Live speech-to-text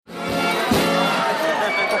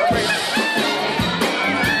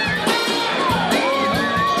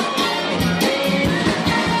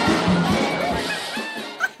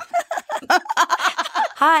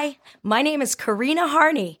My name is Karina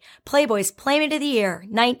Harney, Playboy's Playmate of the Year,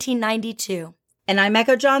 1992. And I'm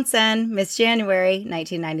Echo Johnson, Miss January,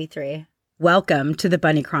 1993. Welcome to the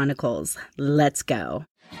Bunny Chronicles. Let's go.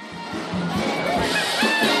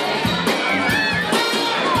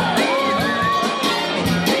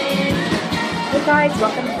 Hey guys,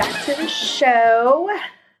 welcome back to the show.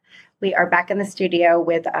 We are back in the studio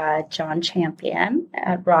with John Champion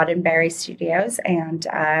at Roddenberry Studios, and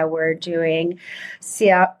we're doing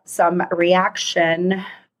some reaction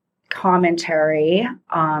commentary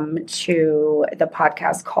to the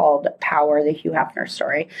podcast called Power, the Hugh Hefner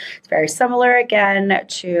story. It's very similar, again,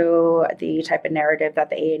 to the type of narrative that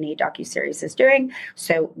the A&E docuseries is doing.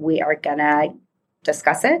 So we are going to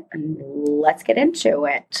discuss it, and let's get into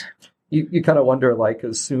it. You kind of wonder, like,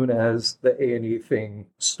 as soon as the A&E thing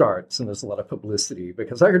starts, and there's a lot of publicity,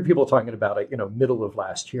 because I heard people talking about it, middle of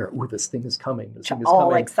last year. Oh, this thing is coming. This thing is all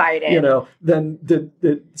coming. Excited. Then did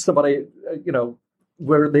somebody,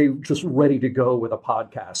 were they just ready to go with a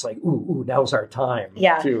podcast? Like, ooh, now's our time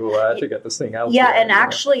to get this thing out. Yeah, there. and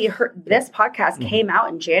actually, this podcast came out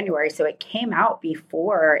in January, so it came out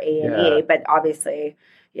before A&E, but obviously...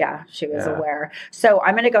 Yeah, she was aware. So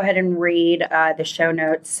I'm going to go ahead and read the show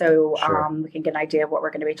notes so we can get an idea of what we're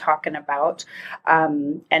going to be talking about.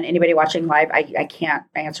 And anybody watching live, I can't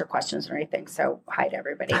answer questions or anything, so hi to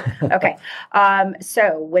everybody. Okay.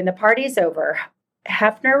 So when the party's over,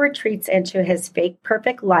 Hefner retreats into his fake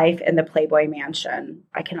perfect life in the Playboy mansion.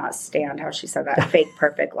 I cannot stand how she said that. Fake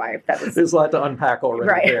perfect life. There's a lot to unpack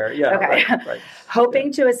already there. Yeah. Okay. Right.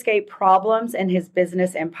 Hoping to escape problems in his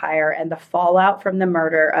business empire and the fallout from the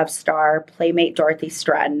murder of star Playmate Dorothy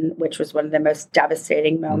Stratton, which was one of the most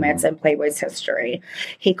devastating moments in Playboy's history.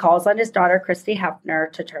 He calls on his daughter, Christy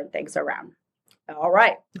Hefner, to turn things around. All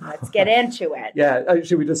right, let's get into it. Yeah,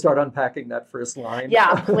 should we just start unpacking that first line?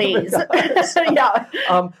 Yeah, please. All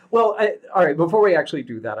right, before we actually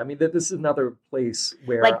do that, I mean, this is another place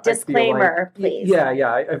where... Like, disclaimer, please.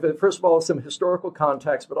 Yeah. First of all, some historical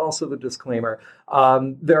context, but also the disclaimer.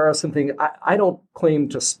 There are some things... I don't claim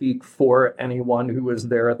to speak for anyone who was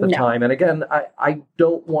there at the time. And again, I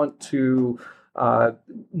don't want to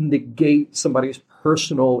negate somebody's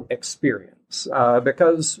personal experience.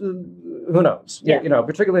 Because who knows? Yeah.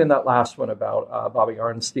 Particularly in that last one about Bobby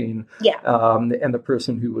Arnstein, and the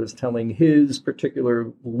person who was telling his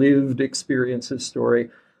particular lived experiences story.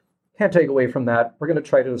 Can't take away from that. We're going to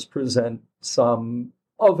try to just present some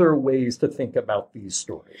other ways to think about these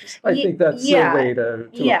stories. I think that's the way to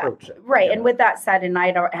approach it. Right. And with that said, and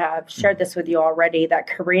I have shared this with you already, that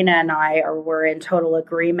Karina and I were in total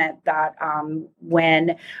agreement that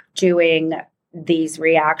when doing these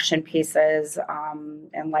reaction pieces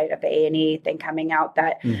in light of the A&E thing coming out,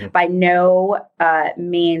 that by no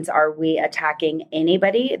means are we attacking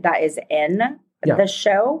anybody that is in the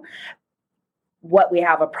show. What we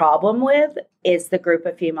have a problem with is the group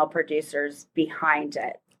of female producers behind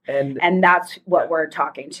it. And that's what we're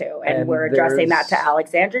talking to. And we're addressing that to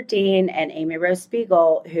Alexandra Dean and Amy Rose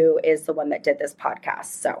Spiegel, who is the one that did this podcast.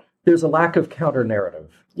 So there's a lack of counter narrative.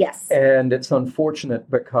 Yes. And it's unfortunate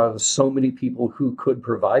because so many people who could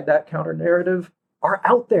provide that counter narrative are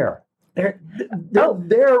out there.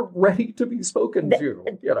 They're ready to be spoken to.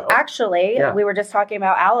 Actually, we were just talking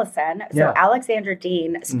about Allison. So Alexandra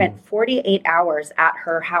Dean spent 48 hours at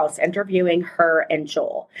her house interviewing her and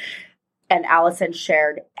Joel. And Allison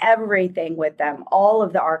shared everything with them, all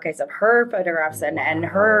of the archives of her photographs and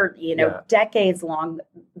her, decades-long,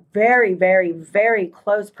 very, very, very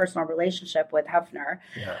close personal relationship with Hefner.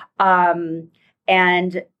 Yeah.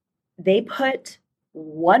 And they put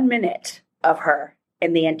 1 minute of her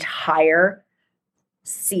in the entire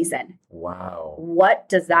season. Wow. What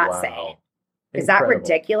does that say? Is that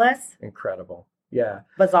ridiculous? Incredible. Yeah.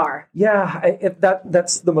 Bizarre. Yeah.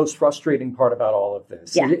 That's the most frustrating part about all of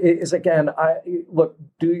this. Yeah. Is again, look,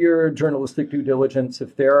 do your journalistic due diligence.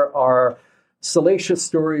 If there are salacious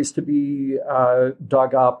stories to be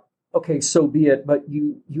dug up, okay, so be it. But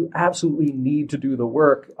you absolutely need to do the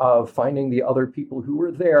work of finding the other people who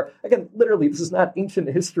were there. Again, literally, this is not ancient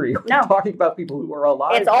history. We're talking about people who are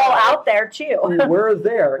alive. It's all out there, too. Who were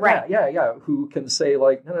there. Right. Yeah. Who can say,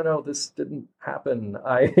 like, no, this didn't happen.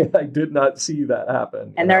 I did not see that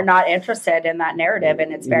happen. And they're not interested in that narrative,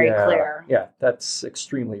 and it's very clear. Yeah, that's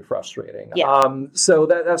extremely frustrating. Yeah. So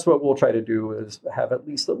that's what we'll try to do, is have at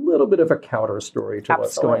least a little bit of a counter story to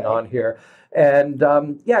what's going on here. And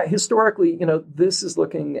historically, this is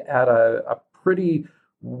looking at a pretty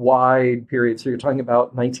wide period. So you're talking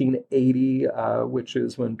about 1980, which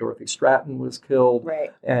is when Dorothy Stratton was killed.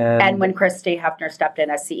 Right. And when Christy Hefner stepped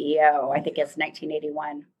in as CEO, I think it's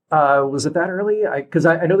 1981. Was it that early? Because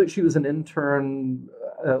I know that she was an intern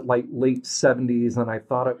like late 70s, and I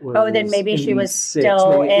thought it was. Oh, then maybe she was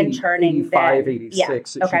still interning 85, then.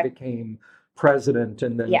 86, Yeah. that she became president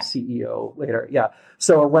and then CEO later. Yeah.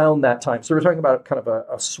 So around that time. So we're talking about kind of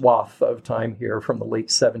a swath of time here from the late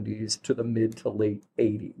 70s to the mid to late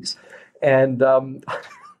 80s. And you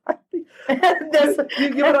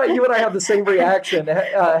and I have the same reaction.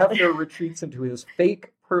 Hefner retreats into his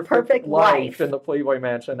fake perfect life in the Playboy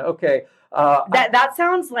Mansion. Okay. That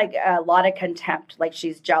sounds like a lot of contempt, like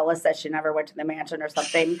she's jealous that she never went to the mansion or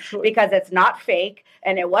something, because it's not fake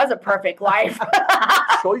and it was a perfect life.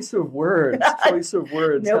 Choice of words.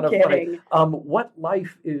 No kind of kidding. Funny. What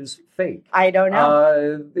life is fake? I don't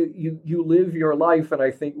know. You live your life, and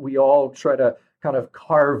I think we all try to kind of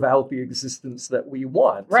carve out the existence that we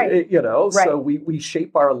want. Right. Right. So we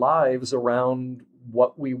shape our lives around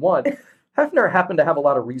what we want. Hefner happened to have a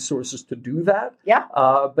lot of resources to do that. Yeah.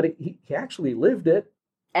 But he actually lived it.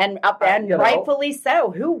 And rightfully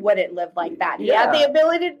so. Who wouldn't live like that? He had the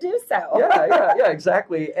ability to do so. Yeah,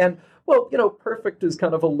 exactly. And, well, perfect is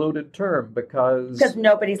kind of a loaded term because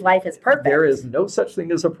nobody's life is perfect. There is no such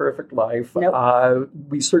thing as a perfect life. Nope.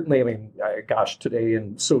 We certainly, today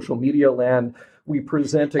in social media land, we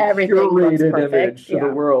present a Everything curated image to the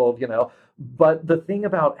world, But the thing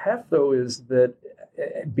about Hef, though, is that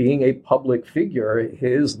being a public figure,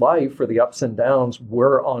 his life, for the ups and downs,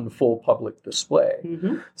 were on full public display.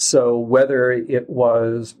 Mm-hmm. So whether it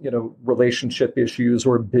was, relationship issues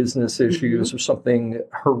or business issues or something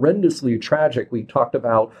horrendously tragic, we talked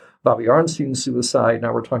about Bobby Arnstein's suicide.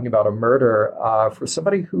 Now we're talking about a murder for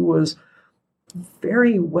somebody who was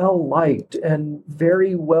very well liked and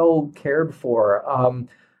very well cared for.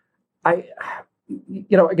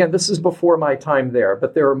 Again, this is before my time there,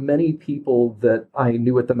 but there are many people that I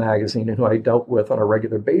knew at the magazine and who I dealt with on a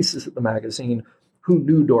regular basis at the magazine who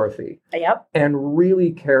knew Dorothy. Yep. And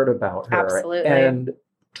really cared about her. Absolutely. And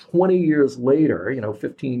 20 years later,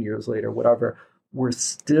 15 years later, whatever, we're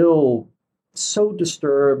still so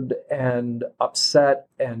disturbed and upset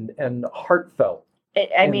and heartfelt. It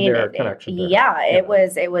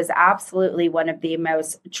was absolutely one of the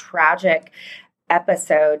most tragic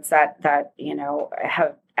episodes that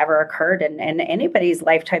have ever occurred in anybody's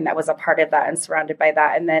lifetime that was a part of that and surrounded by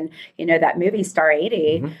that. And then, that movie Star 80,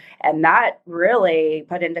 mm-hmm. and that really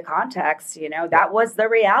put into context, that was the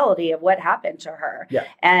reality of what happened to her. Yeah.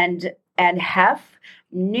 And Hef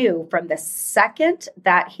knew from the second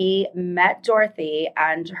that he met Dorothy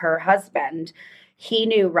and her husband, he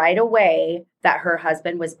knew right away that her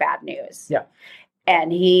husband was bad news. Yeah.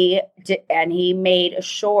 And he made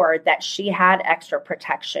sure that she had extra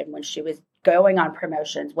protection when she was going on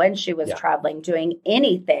promotions, when she was traveling, doing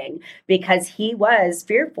anything, because he was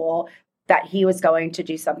fearful that he was going to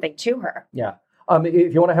do something to her. Yeah.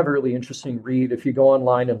 If you want to have a really interesting read, if you go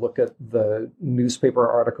online and look at the newspaper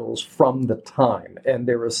articles from the time, and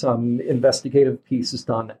there were some investigative pieces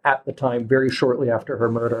done at the time, very shortly after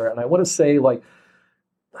her murder. And I want to say,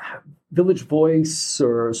 Village Voice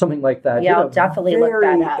or something like that. Yeah, I'll definitely look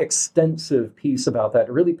that up. Very extensive piece about that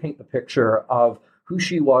to really paint the picture of who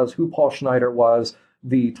she was, who Paul Schneider was,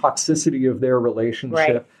 the toxicity of their relationship.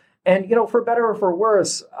 Right. And, for better or for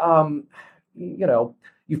worse,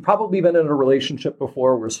 you've probably been in a relationship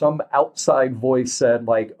before where some outside voice said,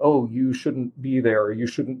 oh, you shouldn't be there, or you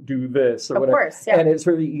shouldn't do this, or whatever. Of course, yeah. And it's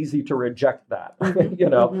really easy to reject that,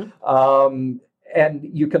 Mm-hmm. And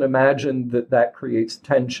you can imagine that creates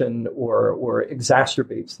tension or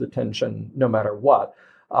exacerbates the tension no matter what.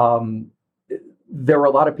 There were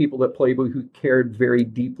a lot of people at Playboy who cared very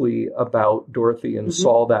deeply about Dorothy and mm-hmm.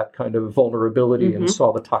 saw that kind of vulnerability mm-hmm. and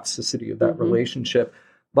saw the toxicity of that mm-hmm. relationship.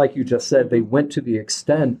 Like you just said, they went to the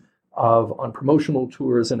extent of, on promotional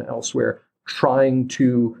tours and elsewhere, trying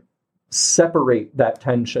to separate that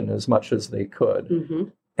tension as much as they could. Mm-hmm.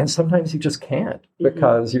 And sometimes you just can't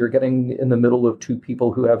because mm-hmm. you're getting in the middle of two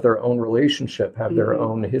people who have their own relationship, have mm-hmm. their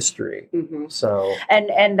own history. Mm-hmm. So,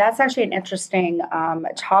 and that's actually an interesting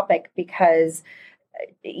topic because,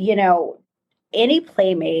 any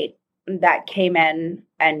playmate that came in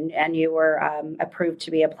and you were approved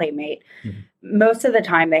to be a playmate, mm-hmm. most of the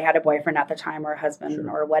time they had a boyfriend at the time or a husband sure.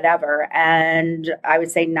 or whatever. And I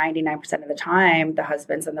would say 99% of the time, the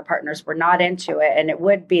husbands and the partners were not into it. And it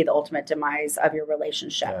would be the ultimate demise of your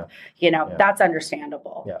relationship. Yeah. That's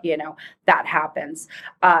understandable. Yeah. That happens.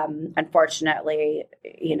 Unfortunately,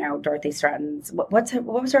 Dorothy Stratton's, what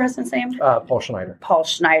was her husband's name? Paul Schneider. Paul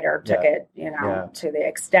Schneider took it, to the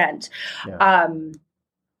extent. Yeah.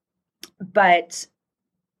 But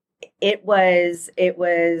it was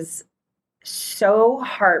so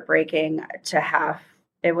heartbreaking to have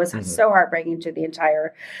It was so heartbreaking to the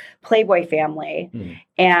entire Playboy family.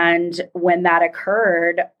 And when that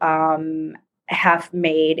occurred, Hef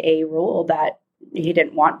made a rule that he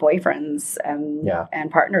didn't want boyfriends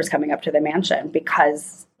and partners coming up to the mansion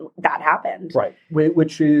because that happened. Right.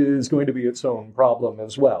 Which is going to be its own problem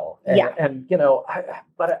as well. And you know,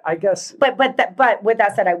 I guess. But with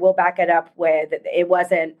that said, I will back it up with it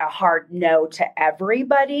wasn't a hard no to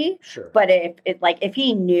everybody. Sure. But if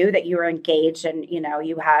he knew that you were engaged and, you know,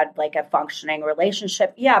 you had like a functioning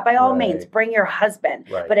relationship, by all means, bring your husband.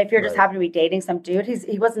 Right. But if you're just happen to be dating some dude,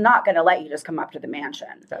 he was not going to let you just come up to the mansion.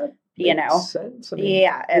 That you know? Sense. I mean,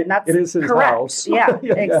 and that's it is his correct. house. Yeah,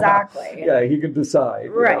 exactly. Yeah, he can decide.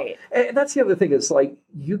 Right. You know? And that's the other thing. It's like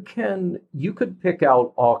you could pick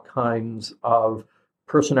out all kinds of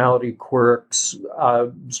personality quirks,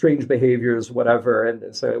 strange behaviors, whatever,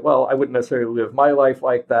 and say, well, I wouldn't necessarily live my life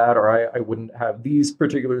like that, or I wouldn't have these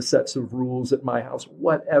particular sets of rules at my house,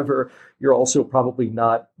 whatever. You're also probably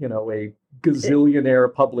not, you know, a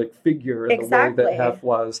gazillionaire public figure in the way that Hef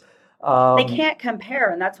was. They can't compare,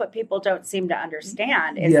 and that's what people don't seem to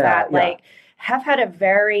understand, is that Hef had a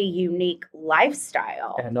very unique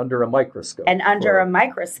lifestyle. And under a microscope.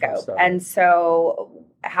 And so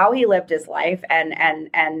how he lived his life and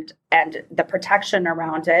the protection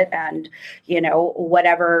around it, and, you know,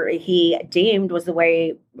 whatever he deemed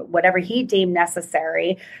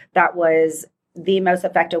necessary, that was the most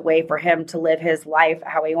effective way for him to live his life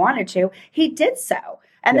how he wanted to, he did so.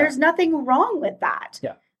 And there's nothing wrong with that.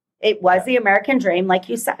 Yeah. It was the American dream, like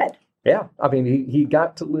you said. Yeah. I mean, he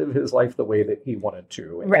got to live his life the way that he wanted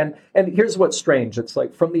to. Right. And here's what's strange. It's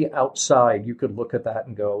like from the outside, you could look at that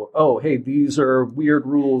and go, oh, hey, these are weird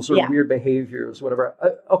rules or weird behaviors, whatever.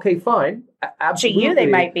 Okay, fine. Absolutely. To you, they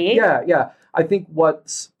might be. Yeah. I think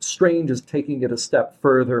what's strange is taking it a step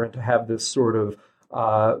further and to have this sort of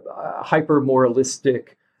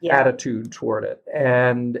hyper-moralistic attitude toward it.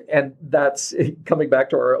 And that's coming back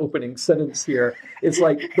to our opening sentence here. It's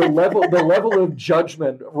like the level of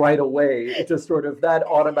judgment right away. It just sort of that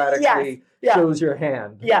automatically shows your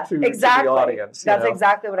hand to the audience. That's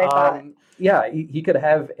exactly what I thought. He could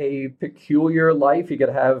have a peculiar life. He could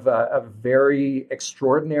have a very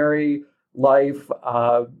extraordinary life,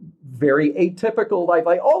 very atypical life.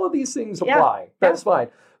 Like all of these things apply. That's fine.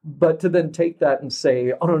 But to then take that and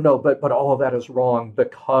say, oh, no, but all of that is wrong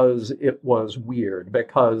because it was weird,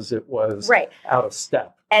 because it was out of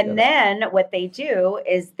step. And then what they do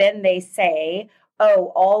is then they say,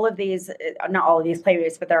 oh, all of these, not all of these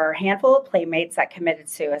playmates, but there are a handful of playmates that committed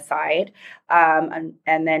suicide. And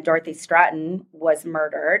then Dorothy Stratton was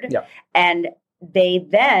murdered. Yeah. And they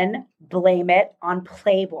then blame it on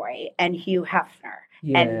Playboy and Hugh Hefner.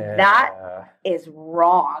 Yeah. And that is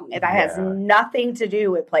wrong. That has nothing to do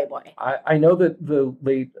with Playboy. I know that the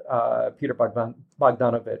late Peter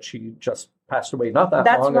Bogdanovich, he just passed away not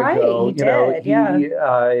that long ago.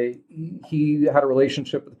 He had a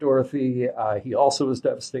relationship with Dorothy. He also was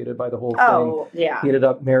devastated by the whole thing. Oh, yeah. He ended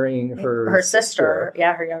up marrying her sister.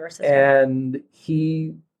 Yeah, her younger sister. And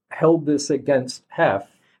he held this against Hef.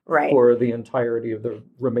 Right. For the entirety of the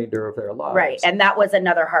remainder of their lives. Right. And that was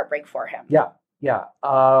another heartbreak for him. Yeah.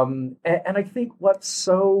 And I think what's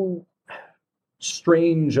so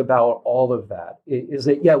strange about all of that is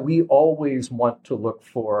that, we always want to look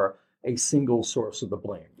for a single source of the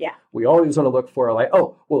blame. Yeah. We always want to look for like,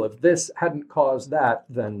 oh, well, if this hadn't caused that,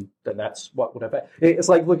 then that's what would have happened. It's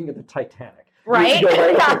like looking at the Titanic. Right.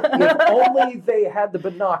 If only they had the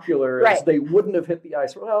binoculars, they wouldn't have hit the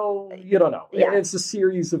ice. Well, you don't know. Yeah. It's a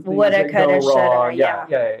series of things that go wrong.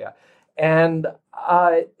 Yeah. And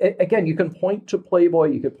again, you can point to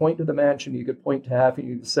Playboy, you could point to the mansion, you could point to Hef, and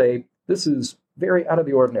you could say, this is very out of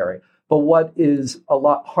the ordinary. But what is a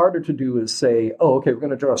lot harder to do is say, oh, okay, we're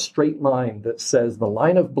going to draw a straight line that says the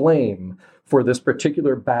line of blame for this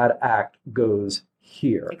particular bad act goes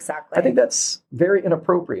here. Exactly. I think that's very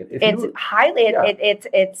inappropriate. It's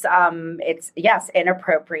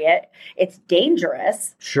inappropriate. It's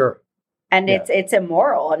dangerous. Sure. And it's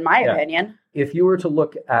immoral, in my opinion. If you were to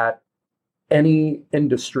look at any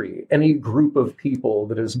industry, any group of people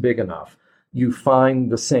that is big enough, you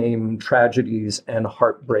find the same tragedies and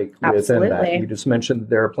heartbreak within that. You just mentioned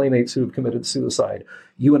there are playmates who have committed suicide.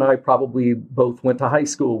 You and I probably both went to high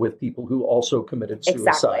school with people who also committed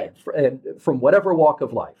suicide, and from whatever walk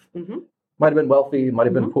of life. Mm-hmm. Might have been wealthy, might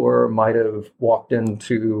have been poor, might have walked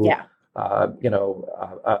into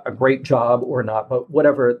a great job or not, but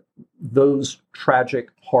whatever, those tragic,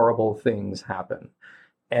 horrible things happen.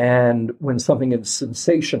 And when something is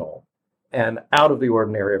sensational and out of the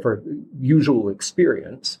ordinary of our usual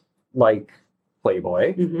experience, like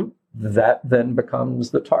Playboy, that then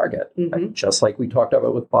becomes the target. Just like we talked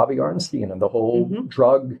about with Bobby Arnstein and the whole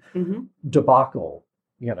drug debacle.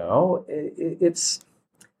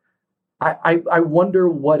 I wonder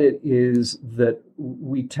what it is that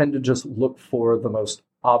we tend to just look for the most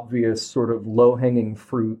obvious sort of low-hanging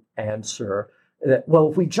fruit answer. That, well,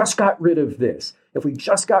 if we just got rid of this, if we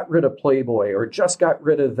just got rid of Playboy or just got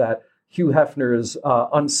rid of that Hugh Hefner's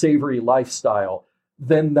unsavory lifestyle,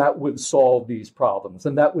 then that would solve these problems.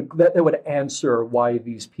 And that would answer why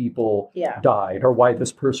these people died or why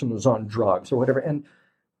this person was on drugs or whatever. And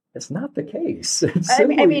it's not the case. It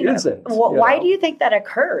simply isn't. Why do you think that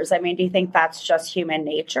occurs? I mean, do you think that's just human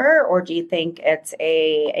nature, or do you think it's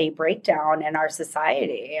a breakdown in our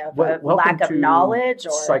society of lack of knowledge?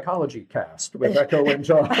 Or Psychology Cast with Echo and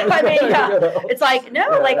John. It's like,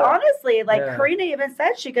 honestly, Karina even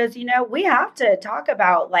said, she goes, we have to talk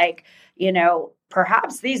about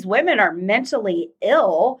perhaps these women are mentally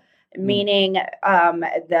ill, meaning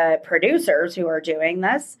the producers who are doing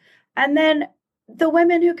this, and then the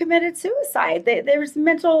women who committed suicide. There's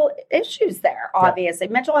mental issues there, obviously,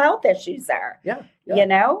 mental health issues there.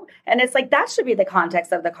 And it's like, that should be the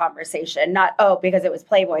context of the conversation, not, because it was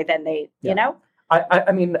Playboy, then you know?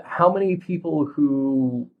 I mean, how many people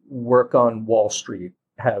who work on Wall Street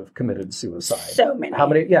have committed suicide? So many. How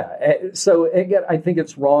many? Yeah. So again, I think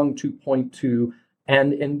it's wrong to point to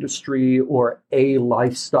an industry or a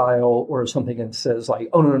lifestyle or something and says like,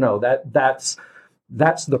 oh, no, that's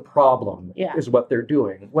the problem, is what they're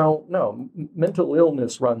doing. Well, no, mental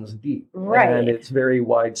illness runs deep, and it's very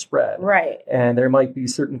widespread. And there might be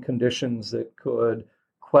certain conditions that could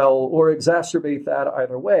quell or exacerbate that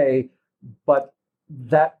either way, but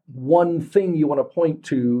that one thing you want to point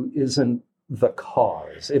to isn't the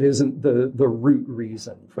cause. It isn't the root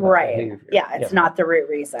reason for that behavior. Yeah, it's not the root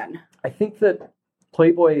reason. I think that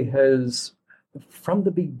Playboy has, from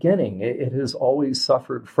the beginning, it has always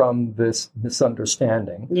suffered from this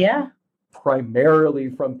misunderstanding. Primarily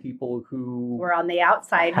from people who were on the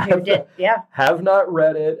outside, have not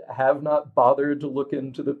read it, have not bothered to look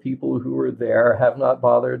into the people who were there, have not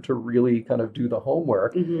bothered to really kind of do the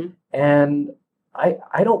homework. And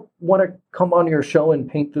I don't want to come on your show and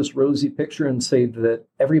paint this rosy picture and say that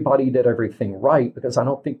everybody did everything right, because I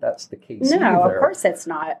don't think that's the case either. No, of course it's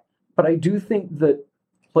not. But I do think that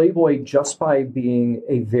Playboy, just by being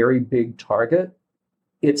a very big target,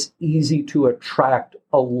 it's easy to attract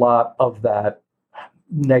a lot of that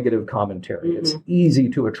negative commentary. It's easy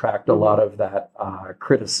to attract a lot of that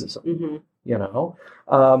criticism,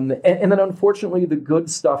 and then unfortunately the good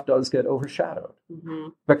stuff does get overshadowed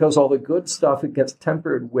because all the good stuff, it gets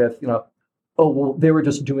tempered with, they were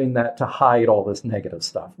just doing that to hide all this negative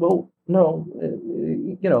stuff. Well, no,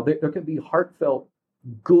 there could be heartfelt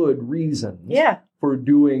good reasons for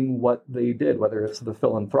doing what they did, whether it's the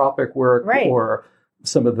philanthropic work or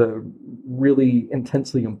some of the really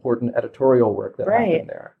intensely important editorial work that happened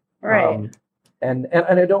there. And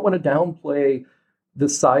I don't want to downplay the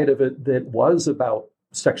side of it that was about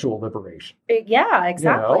sexual liberation. Yeah,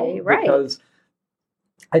 exactly. Because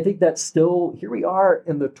I think that's still, here we are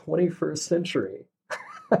in the 21st century.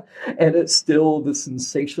 And it's still the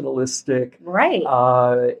sensationalistic,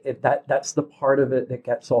 that's the part of it that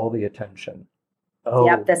gets all the attention.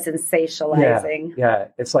 The sensationalizing. Yeah.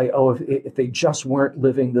 It's like, if they just weren't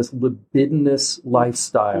living this libidinous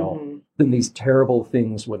lifestyle, then these terrible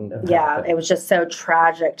things wouldn't have happened. It was just so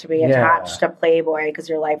tragic to be attached to Playboy because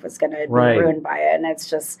your life was going to be ruined by it. And it's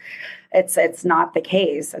just, it's not the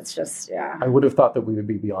case. It's just, I would have thought that we would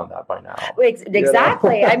be beyond that by now.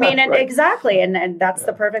 Exactly. I mean, exactly. And that's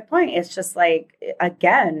the perfect point. It's just like,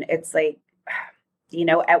 again, it's like,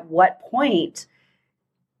 at what point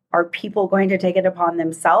are people going to take it upon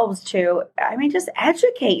themselves to, just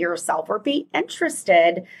educate yourself or be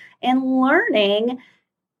interested in learning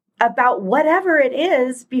about whatever it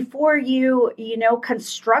is before you,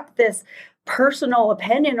 construct this personal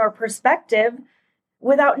opinion or perspective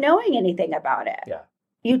without knowing anything about it.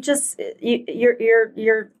 You just, you're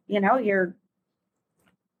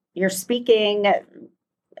speaking,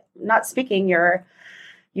 not speaking, you're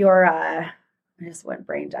I just went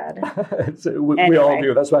brain dead. We all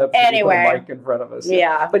do. That's why I have to put a mic in front of us.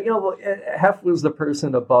 But, Hef was the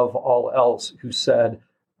person above all else who said,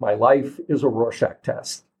 my life is a Rorschach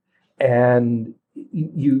test. And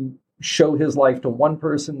you show his life to one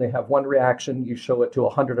person, they have one reaction. You show it to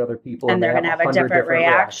 100 other people, and they're going to have a different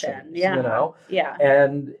reaction.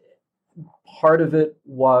 And part of it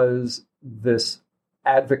was this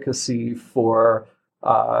advocacy for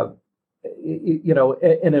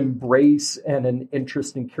an embrace and an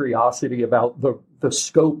interest and curiosity about the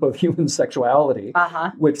scope of human sexuality,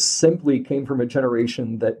 which simply came from a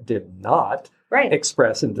generation that did not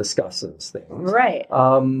express and discuss those things. Right.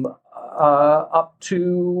 Up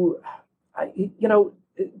to,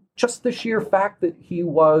 just the sheer fact that he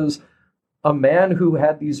was a man who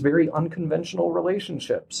had these very unconventional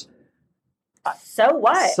relationships. So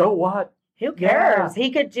what? So what? Who cares? Yeah.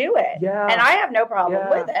 He could do it. Yeah. And I have no problem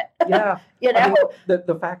with it. Yeah. You know? I mean,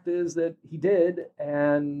 the fact is that he did,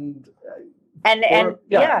 and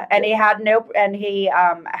he had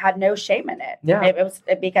no shame in it. Yeah. It was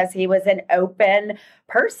because he was an open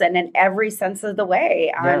person in every sense of the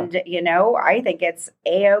way. And, I think it's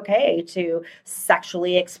A-okay to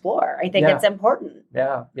sexually explore. I think it's important.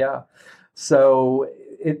 Yeah. Yeah. So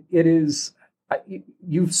it is,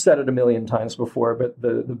 you've said it a million times before, but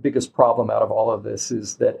the biggest problem out of all of this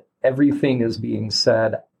is that everything is being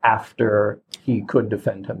said after he could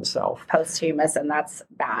defend himself. Posthumous, and that's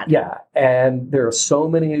bad. Yeah. And there are so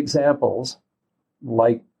many examples,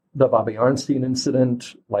 like the Bobby Arnstein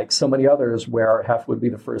incident, like so many others, where Hef would be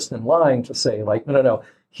the first in line to say, like, no,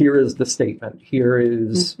 here is the statement.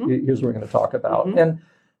 Here's what we're going to talk about. And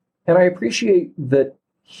I appreciate that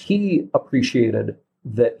he appreciated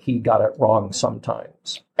that he got it wrong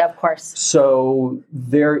sometimes. Of course. So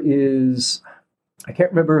there is, I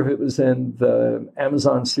can't remember if it was in the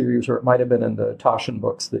Amazon series or it might have been in the Taschen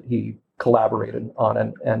books that he collaborated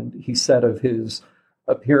on. And he said of his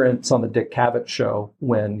appearance on the Dick Cavett show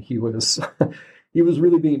when he was he was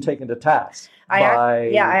really being taken to task.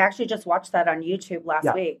 I actually just watched that on YouTube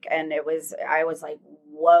last week, and I was like,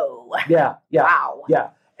 whoa. Yeah. Wow. Yeah.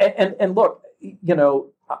 And look,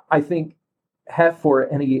 I think Hef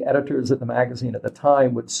or any editors at the magazine at the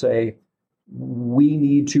time would say, we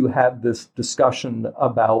need to have this discussion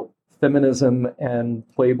about feminism and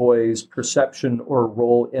Playboy's perception or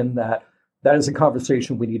role in that. That is a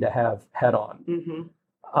conversation we need to have head on.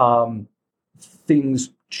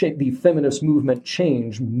 The feminist movement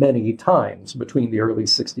changed many times between the early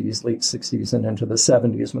 60s, late 60s, and into the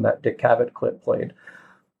 70s when that Dick Cavett clip played.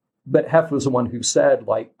 But Hef was the one who said,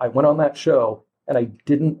 like, I went on that show and I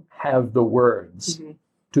didn't have the words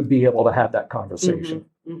to be able to have that conversation.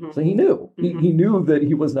 So he knew. He knew that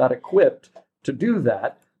he was not equipped to do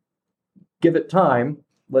that. Give it time.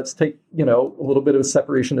 Let's take, a little bit of a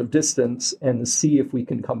separation of distance and see if we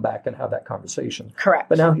can come back and have that conversation. Correct.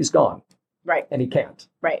 But now he's gone. Right. And he can't.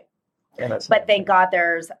 Right. But thank God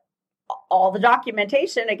there's all the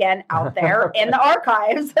documentation again out there in the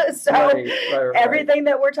archives. So everything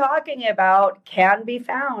that we're talking about can be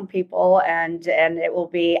found, people, and it will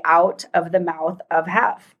be out of the mouth of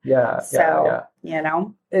Hef. Yeah.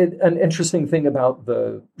 An interesting thing about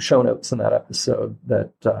the show notes in that episode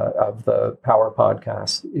that of the Power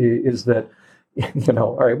podcast is that,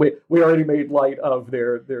 all right, we already made light of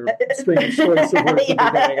their strange choice of words at the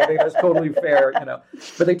beginning. I think that's totally fair,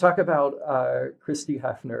 But they talk about Christy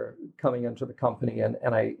Hefner coming into the company, and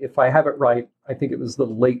if I have it right, I think it was the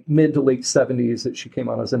mid to late 70s that she came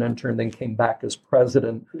on as an intern, then came back as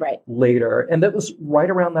president later. And that was right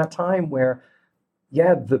around that time where,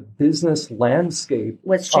 the business landscape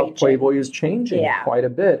of Playboy is changing quite a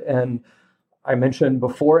bit. And I mentioned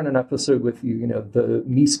before in an episode with you, the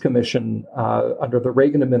Meese Commission under the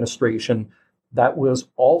Reagan administration, that was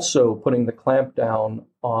also putting the clamp down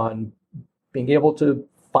on being able to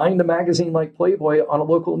find a magazine like Playboy on a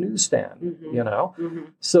local newsstand,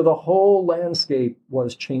 So the whole landscape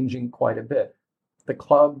was changing quite a bit. The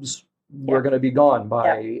clubs were going to be gone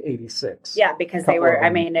by 86. Yeah, because they were,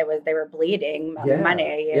 they were bleeding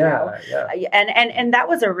money, And that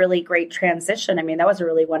was a really great transition. I mean, that was a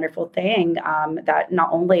really wonderful thing that not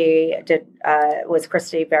only was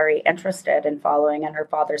Christy very interested in following in her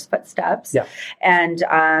father's footsteps and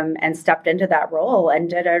stepped into that role and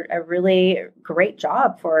did a really great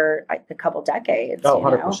job for a couple decades. Oh,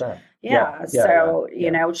 100%. She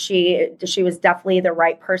was definitely the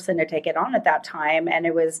right person to take it on at that time. And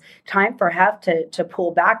it was time for Hef to pull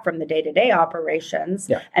back from the day-to-day operations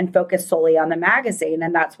and focus solely on the magazine.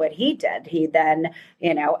 And that's what he did. He then,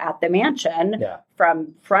 at the mansion,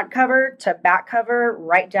 from front cover to back cover,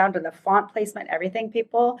 right down to the font placement, everything,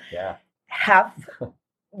 people, Hef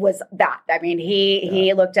was that. I mean,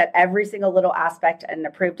 he looked at every single little aspect and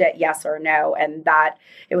approved it, yes or no. And that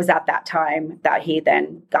it was at that time that he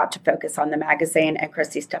then got to focus on the magazine, and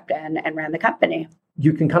Christy stepped in and ran the company.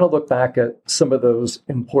 You can kind of look back at some of those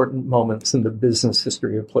important moments in the business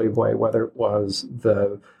history of Playboy, whether it was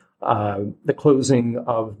the the closing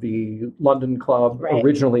of the London club Right.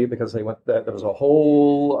 originally, because they went there was a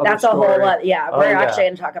whole other That's a story. whole lot. Yeah, Oh, we're yeah. actually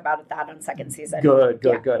going to talk about that on second season. Good.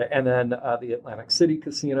 Yeah. And then the Atlantic City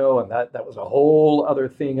Casino, and that was a whole other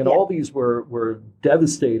thing. And Yeah. all these were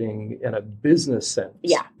devastating in a business sense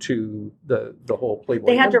to the whole Playboy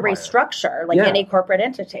They had empire. to restructure like any corporate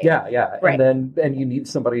entity. Yeah. Right. And you need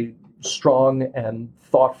somebody strong and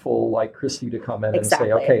thoughtful like Christy to come in Exactly.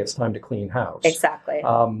 and say, okay, it's time to clean house. Exactly.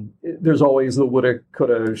 There's always the woulda,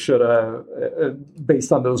 coulda, shoulda,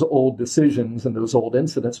 based on those old decisions and those old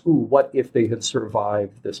incidents. Ooh, what if they had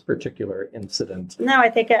survived this particular incident? No, I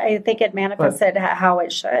think it manifested how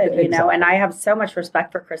it should, you know. And I have so much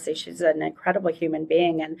respect for Chrissy. She's an incredible human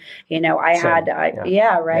being, and you know, I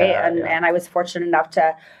was fortunate enough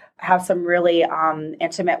to have some really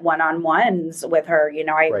intimate one-on-ones with her. You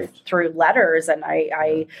know, through letters, and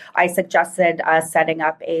I suggested setting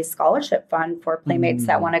up a scholarship fund for playmates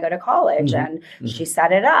that want to go to college, and she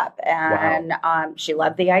set it up, and she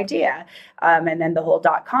loved the idea. And then the whole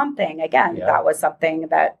 .com thing again, that was something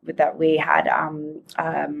that we had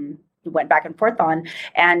went back and forth on,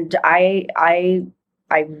 and I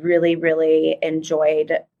really, really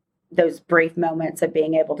enjoyed those brief moments of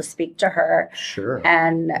being able to speak to her,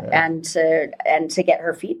 and to get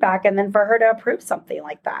her feedback, and then for her to approve something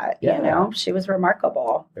like that. You know, she was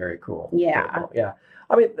remarkable. Very cool. Yeah. Very cool. Yeah.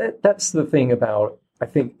 I mean, that's the thing about, I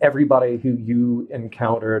think, everybody who you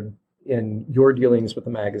encountered in your dealings with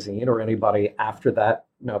the magazine, or anybody after that,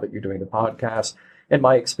 now that you're doing the podcast, in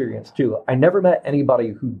my experience too, I never met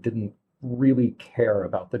anybody who didn't really care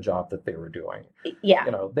about the job that they were doing. Yeah,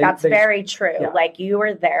 you know, that's very true. Yeah. Like, you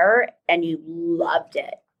were there and you loved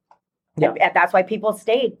it. Yeah. And that's why people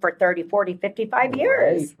stayed for 30, 40, 55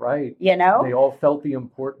 years. Right. You know? They all felt the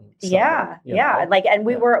importance. Yeah. Yeah. Like, and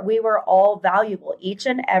we were all valuable. Each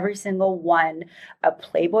and every single one of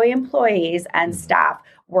Playboy employees and staff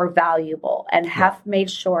were valuable. And Hef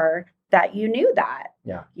made sure that you knew that.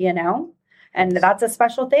 Yeah. You know? And that's a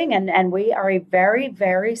special thing. And we are a very,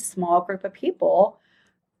 very small group of people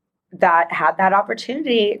that had that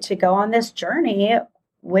opportunity to go on this journey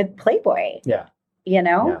with Playboy. Yeah. You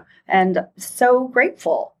know, and so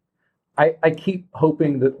grateful. I keep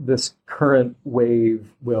hoping that this current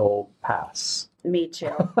wave will pass. Me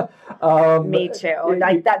too. Me too.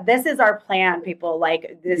 Like that. This is our plan, people.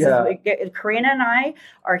 Like, this is Karina and I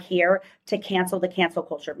are here to cancel the cancel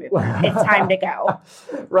culture movement. It's time to go.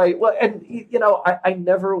 Right. Well, and you know, I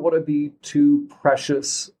never want to be too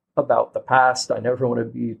precious about the past. I never want to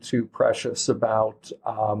be too precious about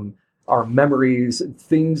our memories.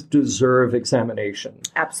 Things deserve examination.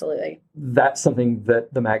 Absolutely. That's something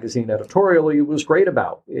that the magazine editorially was great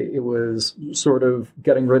about. It was sort of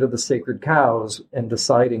getting rid of the sacred cows and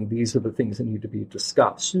deciding these are the things that need to be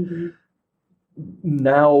discussed. Mm-hmm.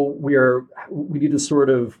 Now we need to sort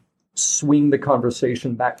of swing the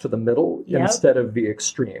conversation back to the middle instead of the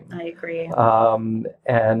extreme. I agree.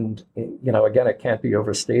 And, you know, again, it can't be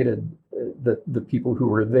overstated that the people who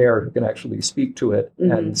were there who can actually speak to it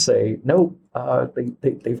and say, no,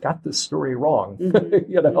 they've got this story wrong,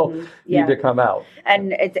 you know, need to come out.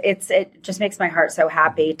 And it just makes my heart so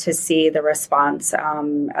happy to see the response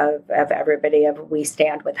of everybody of We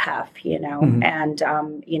Stand with Hef, you know,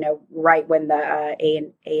 and, you know, right when the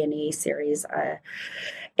A&E series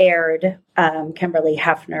aired, Kimberly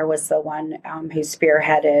Hefner was the one who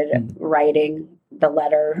spearheaded writing the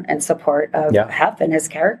letter in support of Hef and his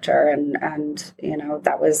character. And, you know,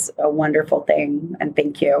 that was a wonderful thing. And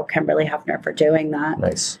thank you, Kimberly Hefner, for doing that.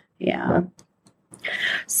 Nice. Yeah.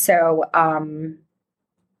 So,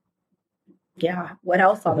 what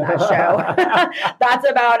else on that show? That's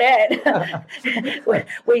about it.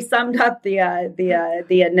 we summed up the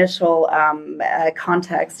initial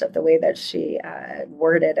context of the way that she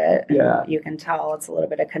worded it. Yeah. You can tell it's a little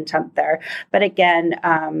bit of contempt there. But again,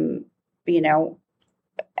 you know,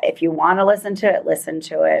 if you want to listen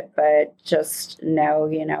to it, but just know,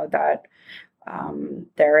 you know, that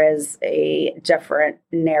there is a different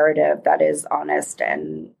narrative that is honest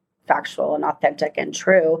and factual and authentic and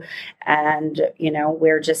true. And, you know,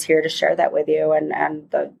 we're just here to share that with you and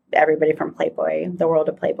everybody from Playboy, the world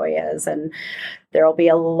of Playboy is. And there will be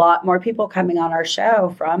a lot more people coming on our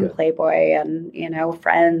show from Playboy and, you know,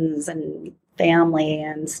 friends and family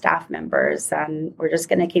and staff members. And we're just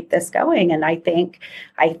going to keep this going. And I think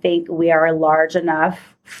we are a large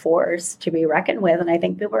enough force to be reckoned with. And I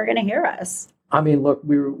think people are going to hear us. I mean, look,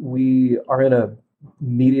 we are in a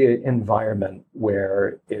media environment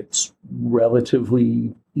where it's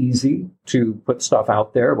relatively easy to put stuff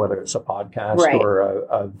out there, whether it's a podcast or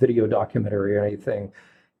a video documentary or anything.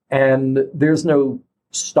 And there's no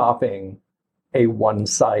stopping a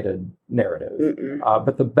one-sided narrative.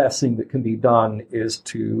 But the best thing that can be done is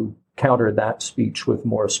to counter that speech with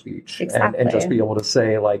more speech. Exactly. And just be able to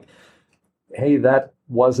say, like, hey, that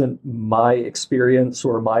wasn't my experience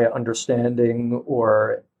or my understanding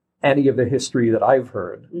or any of the history that I've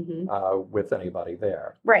heard with anybody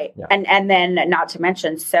there. Right. Yeah. And then not to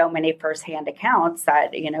mention so many firsthand accounts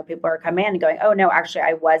that, people are coming in and going, oh, no, actually,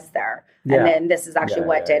 I was there. Yeah. And then this is actually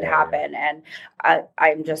what did happen. And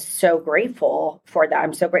I'm just so grateful for that.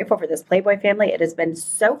 I'm so grateful for this Playboy family. It has been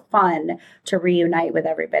so fun to reunite with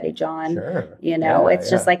everybody, John. Sure.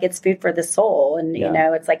 It's just like it's food for the soul. And,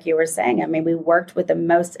 it's like you were saying, I mean, we worked with the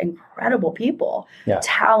most incredible people,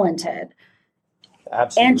 talented,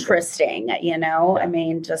 absolutely interesting, I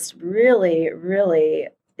mean, just really, really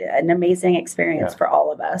an amazing experience for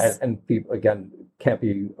all of us. And people, again, can't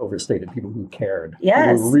be overstated. People who cared.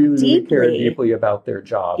 Yes, people who really cared deeply about their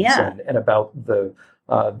jobs and about the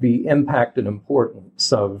impact and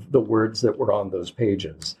importance of the words that were on those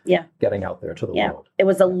pages getting out there to the world. It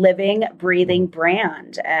was a living, breathing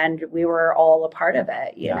brand, and we were all a part of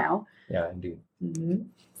it, you know? Yeah, indeed. Mm-hmm.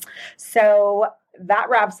 So that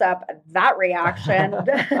wraps up that reaction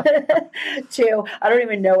to, I don't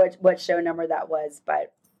even know what show number that was,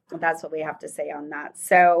 but that's what we have to say on that.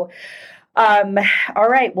 So, all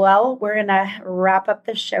right. Well, we're going to wrap up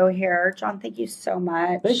the show here. John, thank you so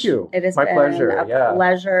much. Thank you. It has My been pleasure. a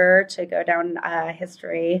pleasure to go down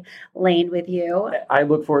history lane with you. I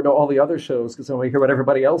look forward to all the other shows because then we hear what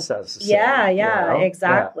everybody else has to say.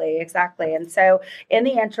 Exactly. And so in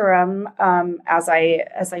the interim, as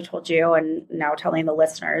I told you, and now telling the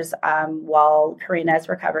listeners, while Karina is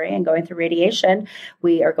recovering and going through radiation,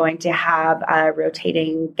 we are going to have a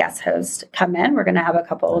rotating guest host come in. We're going to have a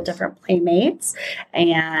couple of different playmates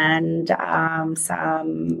and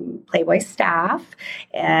some Playboy staff.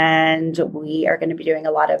 And we are going to be doing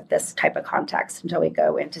a lot of this type of context until we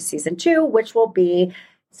go into season 2, which will be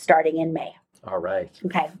starting in May. All right.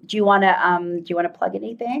 Okay. Do you want to plug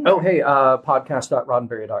anything? Oh, hey,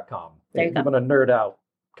 podcast.roddenberry.com. There you go. If you want to nerd out,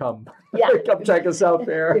 come check us out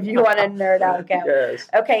there. If you want to nerd out, go. Yes.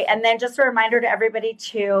 Okay. And then just a reminder to everybody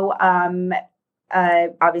to,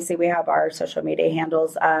 obviously, we have our social media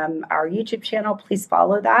handles, our YouTube channel. Please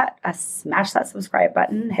follow that. Smash that subscribe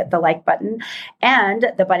button, hit the like button. And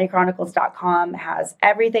thebunnychronicles.com has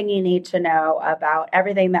everything you need to know about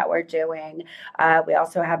everything that we're doing. We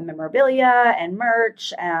also have memorabilia and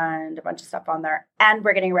merch and a bunch of stuff on there. And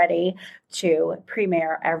we're getting ready to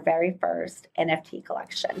premiere our very first NFT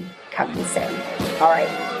collection coming soon. All right.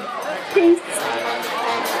 Peace.